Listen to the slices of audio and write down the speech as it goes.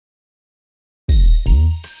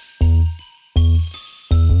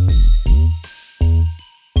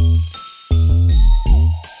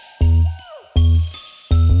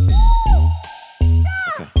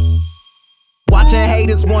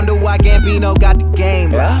Niggas wonder why Gambino got the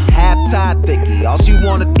game. Half-tied thicky, all she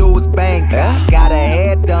wanna do is bang. Got her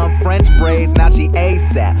hair done, French braids, now she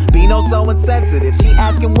ASAP. Bino so insensitive, she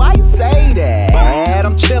asking why you say that.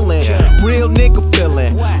 I'm chillin', real nigga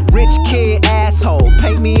feelin'. Rich kid asshole,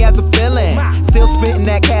 paint me as a villain. Still spittin'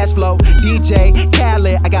 that cash flow, DJ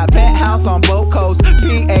Khaled. I got penthouse on both coasts,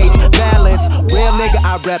 PH balance. Real nigga,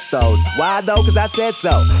 I rep those. Why though? Cause I said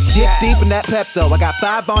so. Dip deep in that Pepto. I got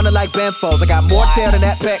 5 on it like Benfos. I got more tail than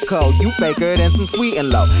that Petco. You faker than some sweet and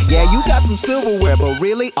low. Yeah, you got some silverware, but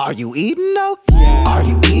really, are you eating though? Are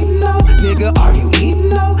you eating though? Nigga, are you eating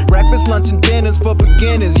though? Breakfast, lunch, and dinners for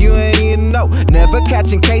beginners. You ain't eating no. Never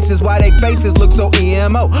catching cases. Why they faces look so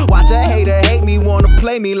emo? Watch a hater hate me, wanna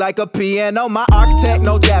play me like a piano. My architect,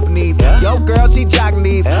 no Japanese. Yo, girl, she jogging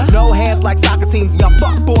these. No hands like soccer teams. Y'all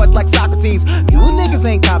fuck boys like Socrates. You niggas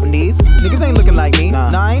ain't copping these. Niggas ain't looking like me.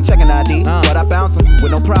 Nah, I ain't checking ID. But I bounce them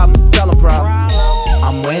with no problem. Tell them problem.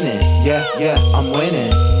 I'm winning. Yeah, I'm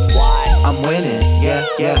winning. I'm winning. Yeah,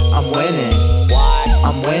 I'm winning.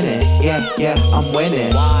 I'm winning. Yeah, I'm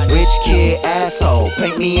winning. Rich kid asshole,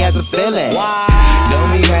 paint me as a villain.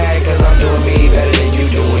 Don't be mad cause I'm doing me better than you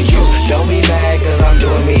doing you. Don't be mad cause I'm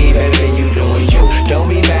doing me better than you doing you. Don't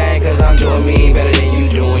be mad cause I'm doing me better than you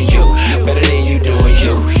doing you. Better than you doing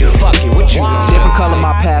you. Fuck it, what you gonna do? Different color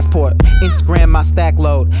my passport, Instagram my stack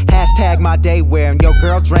load, hashtag my day wear, and your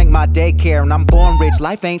girl drank my daycare, and I'm born rich,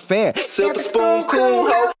 life ain't fair. Silver spoon cool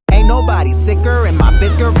ho. Ain't nobody sicker in my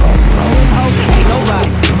Fisker room ho. Ain't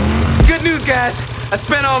nobody. Good news, guys. I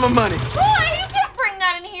spent all my money. Boy, you can't bring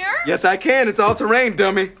that in here. Yes, I can. It's all terrain,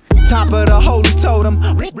 dummy. Top of the holy totem,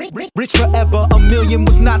 rich forever, a million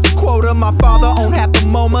was not the quota. My father owned half the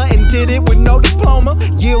MoMA and did it with no diploma.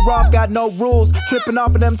 Year off, got no rules, tripping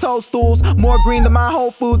off of them toadstools. More green than my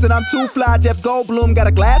Whole Foods, and I'm too fly. Jeff Goldblum got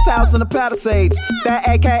a glass house in the Palisades. That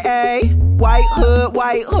AKA White Hood,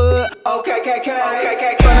 OKKK.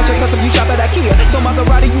 Furniture custom, you shop at IKEA. So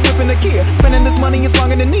Maserati, you whipping the Kia. Spending this money is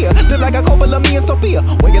longer than near. Live like a Coppola, me and Sophia.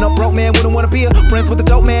 Waking up broke, man, wouldn't want to be a friends with the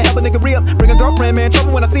dope man, help a nigga re-up. Bring a girlfriend, man,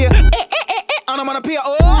 trouble when I see her. I'm on a pier,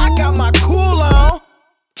 oh, I got my cool on.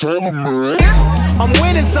 I'm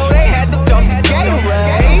winning, so they had to dump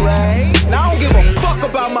Gatorade. And I don't give a fuck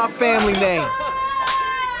about my family name.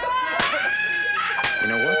 You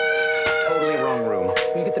know what? Totally wrong room.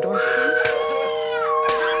 Will you get the door?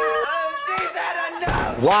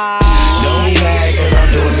 Don't be mad cause I'm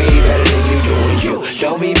doing me better than you doing you.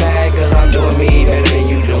 Don't be mad cause I'm doing me better than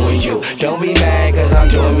you doing you. Don't be mad cause I'm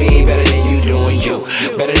doing me better than you doing you.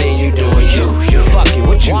 Better than you doing you. Fuck it,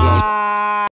 what you gonna do?